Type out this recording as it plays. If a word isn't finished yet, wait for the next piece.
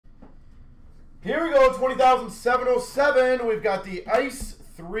Here we go, 20,707. We've got the Ice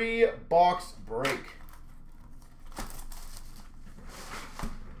 3-box break.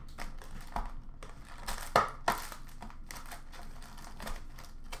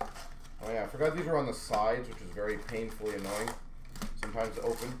 Oh yeah, I forgot these were on the sides, which is very painfully annoying sometimes to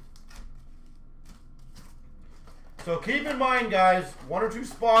open. So keep in mind, guys, 1 or 2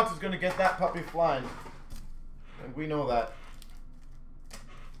 spots is going to get that puppy flying. And we know that.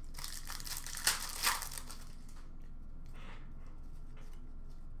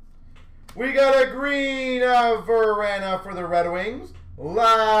 We got a green of Verena for the Red Wings,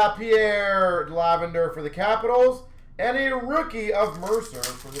 LaPierre Lavender for the Capitals, and a rookie of Mercer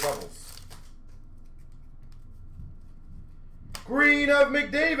for the Devils. Green of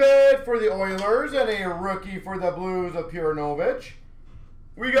McDavid for the Oilers, and a rookie for the Blues of Puranovich.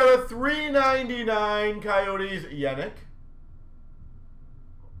 We got a $3.99 Coyotes Yannick.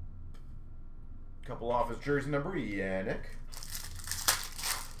 Couple off his jersey number, Yannick.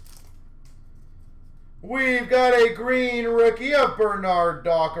 We've got a green rookie of Bernard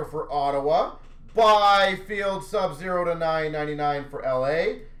Docker for Ottawa. Byfield Sub-Zero to $9.99 for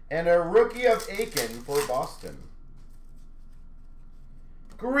LA. And a rookie of Aiken for Boston.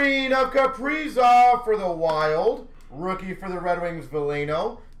 Green of Kaprizov for the Wild. Rookie for the Red Wings,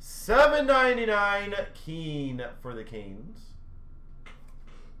 Veleno. $7.99 Keane for the Canes.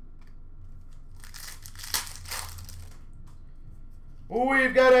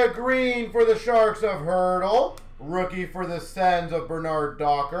 We've got a green for the Sharks of Hurdle. Rookie for the Sens of Bernard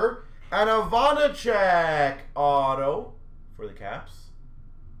Docker. And a Vanacek auto for the Caps.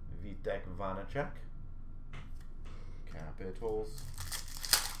 Vitek Vanacek. Capitals.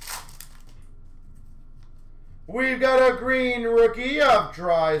 We've got a green rookie of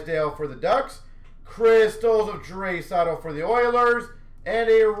Drysdale for the Ducks. Crystals of Draisaitl for the Oilers. And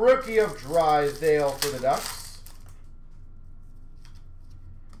a rookie of Drysdale for the Ducks.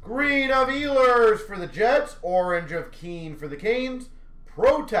 Green of Ehlers for the Jets. Orange of Keane for the Canes.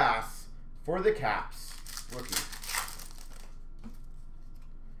 Protas for the Caps. Rookie.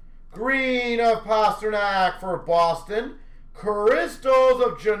 Green of Pasternak for Boston. Crystals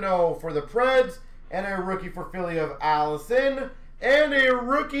of Jeannot for the Preds. And a rookie for Philly of Allison. And a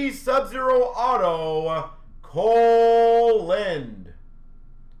rookie Sub-Zero auto, Cole Lind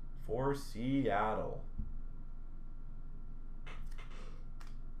for Seattle.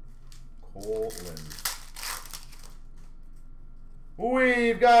 Cole Lind.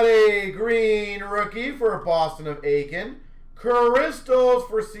 We've got a green rookie for Boston of Aiken. Crystals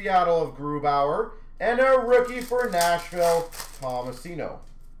for Seattle of Grubauer. And a rookie for Nashville, Tomasino.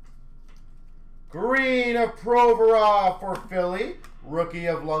 Green of Provorov for Philly. Rookie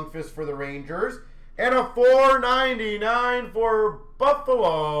of Lundqvist for the Rangers. And a $4.99 for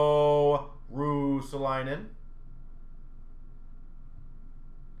Buffalo, Ruusalainen.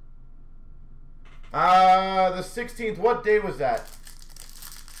 The 16th, what day was that?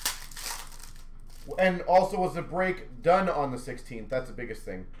 And also, was the break done on the 16th? That's the biggest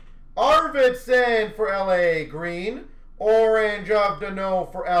thing. Arvidsson for LA, green. Orange of Dano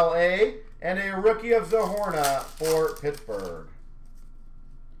for LA. And a rookie of Zahorna for Pittsburgh.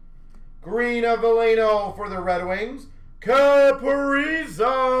 Green of Veleno for the Red Wings. Kaprizov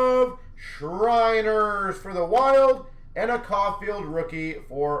Shriners for the Wild. And a Caulfield rookie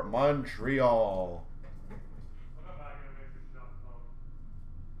for Montreal.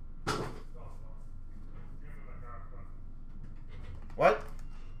 What?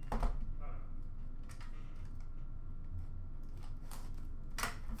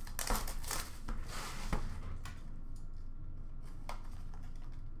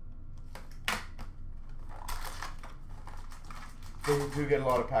 They do get a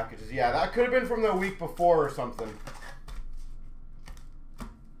lot of packages. Yeah, that could have been from the week before or something.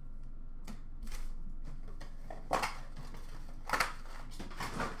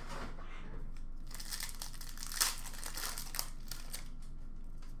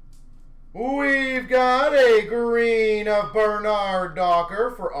 We've got a green of Bernard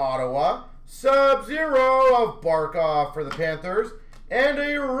Docker for Ottawa. Sub-Zero of Barkov for the Panthers. And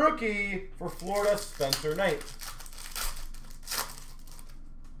a rookie for Florida, Spencer Knight.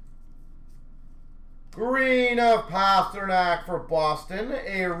 Green of Pasternak for Boston.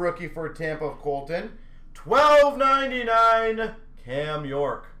 A rookie for Tampa of Colton. $12.99 Cam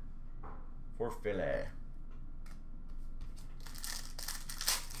York for Philly.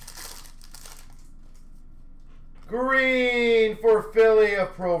 Green for Philly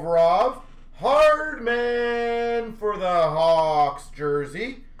of Provorov. Hardman for the Hawks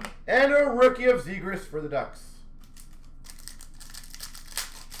jersey. And a rookie of Zegras for the Ducks.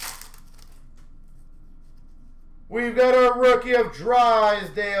 We've got a rookie of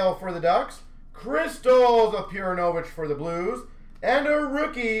Drysdale for the Ducks. Crystals of Puranovich for the Blues. And a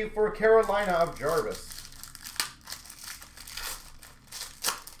rookie for Carolina of Jarvis.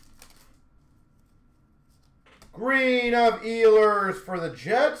 Green of Ehlers for the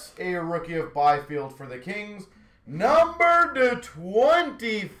Jets. A rookie of Byfield for the Kings. Number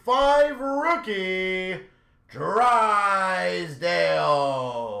 /25 rookie, Drysdale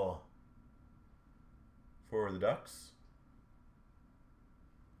for the Ducks.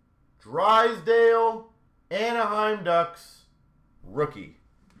 Drysdale, Anaheim Ducks, rookie.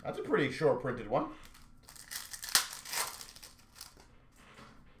 That's a pretty short printed one.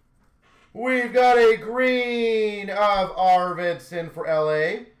 We've got a green of Arvidsson for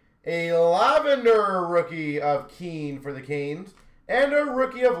LA, a lavender rookie of Keene for the Canes, and a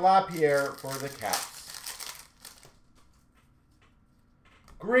rookie of Lapierre for the Caps.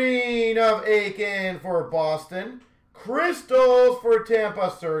 Green of Aiken for Boston, crystals for Tampa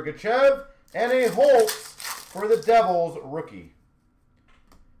Sergachev, and a Holtz for the Devils rookie.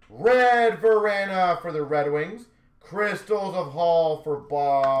 Red Verana for the Red Wings, crystals of Hall for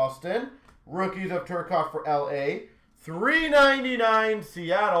Boston, rookies of Turcotte for LA, $3.99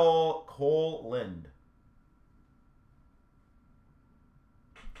 Seattle, Cole Lind.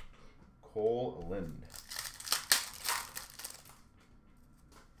 Cole Lind.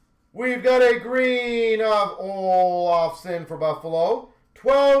 We've got a green of Olofsson for Buffalo,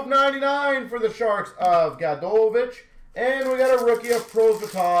 $12.99 for the Sharks of Gadovich, and we got a rookie of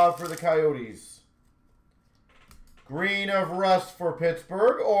Prosvetov for the Coyotes. Green of Rust for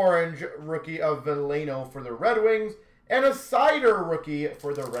Pittsburgh, orange rookie of Veleno for the Red Wings, and a Cider rookie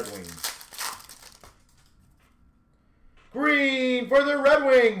for the Red Wings. Green for the Red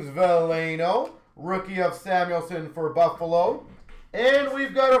Wings, Veleno, rookie of Samuelson for Buffalo. And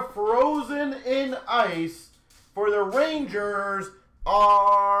we've got a Frozen in Ice for the Rangers,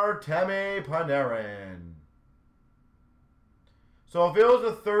 Artemi Panarin. So if it was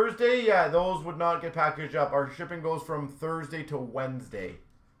a Thursday, yeah, those would not get packaged up. Our shipping goes from Thursday to Wednesday.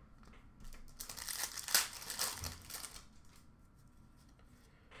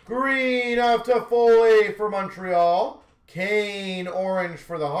 Green of Toffoli for Montreal. Kane orange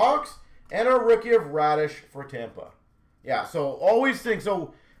for the Hawks. And a rookie of Radish for Tampa. Yeah, so always think.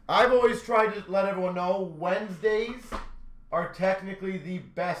 So I've always tried to let everyone know Wednesdays are technically the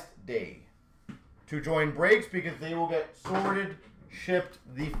best day to join breaks because they will get sorted, shipped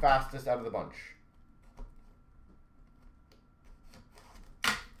the fastest out of the bunch.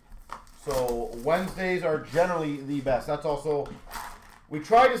 So Wednesdays are generally the best. That's also, we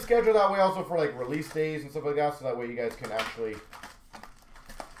try to schedule that way also for like release days and stuff like that, so that way you guys can actually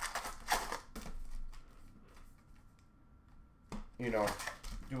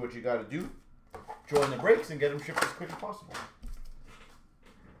do what you got to do. Join the breaks and get them shipped as quick as possible.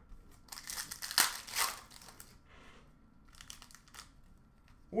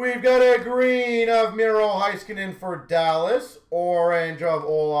 We've got a green of Miro Heiskanen for Dallas, orange of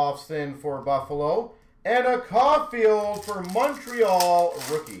Olofsson for Buffalo, and a Caulfield for Montreal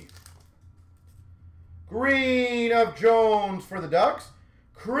rookie. Green of Jones for the Ducks,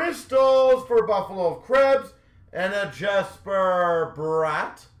 crystals for Buffalo of Krebs, and a Jesper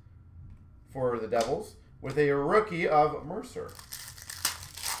Bratt for the Devils with a rookie of Mercer.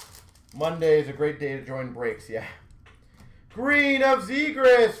 Monday is a great day to join breaks, yeah. Green of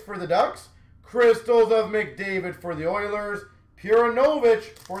Zegras for the Ducks, crystals of McDavid for the Oilers,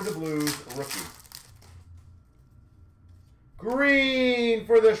 Puranovich for the Blues rookie. Green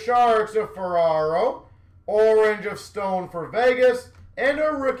for the Sharks of Ferraro, orange of Stone for Vegas, and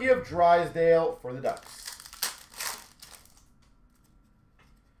a rookie of Drysdale for the Ducks.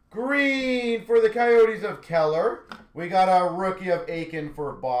 Green for the Coyotes of Keller. We got a rookie of Aiken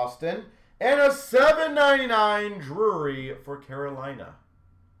for Boston. And a $7.99 Drury for Carolina.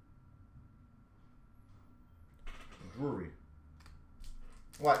 Drury.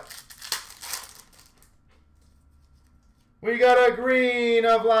 What? We got a green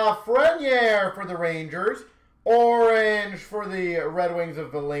of Lafreniere for the Rangers. Orange for the Red Wings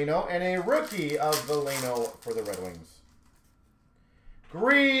of Veleno. And a rookie of Veleno for the Red Wings.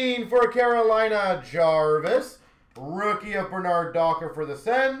 Green for Carolina, Jarvis. Rookie of Bernard Docker for the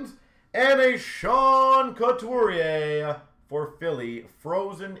Sens. And a Sean Couturier for Philly,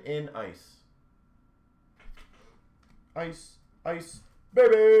 frozen in ice. Ice, ice,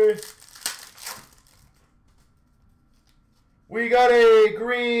 baby. We got a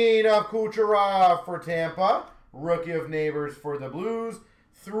green of Kucherov for Tampa. Rookie of Neighbors for the Blues.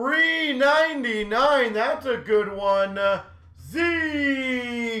 $3.99. That's a good one.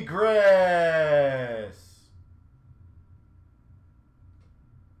 Zegras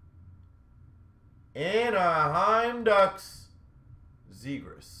Anaheim Ducks,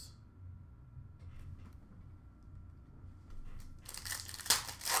 Zegras.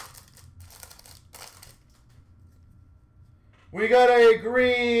 We got a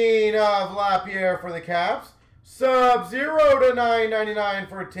green of Lapierre for the Caps. Sub-0 to 9.99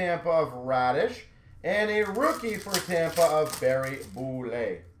 for Tampa of Radish. And a rookie for Tampa of Barry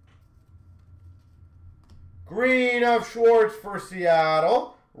Boulay. Green of Schwartz for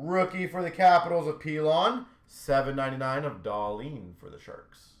Seattle. Rookie for the Capitals of Pilon. $7.99 of Dahlin for the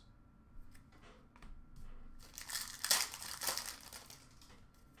Sharks.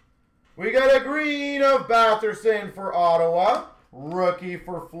 We got a green of Batherson for Ottawa. Rookie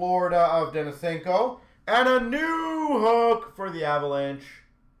for Florida of Denisenko. And a new hook for the Avalanche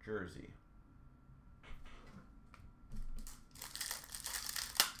jersey.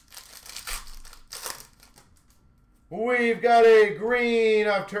 We've got a green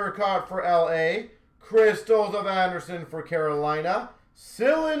of Turcotte for LA. Crystals of Anderson for Carolina.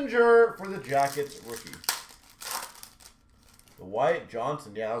 Sillinger for the Jackets rookie. The Wyatt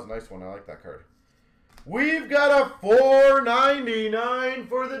Johnson. Yeah, that was a nice one. I like that card. We've got a $4.99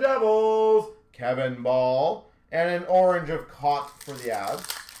 for the Devils. Kevin Ball. And an orange of Cott for the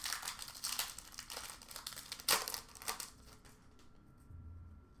Avs.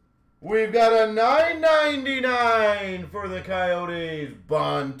 We've got a $9.99 for the Coyotes.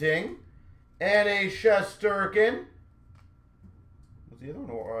 Bunting. And a Shesterkin. Was the other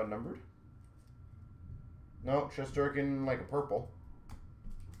one numbered? No, Shesterkin like a purple.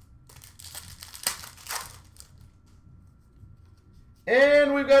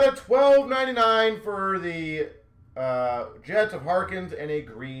 And we've got a $12.99 for the Jets of Harkins and a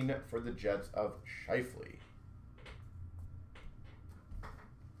green for the Jets of Scheifele.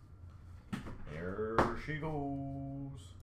 There she goes.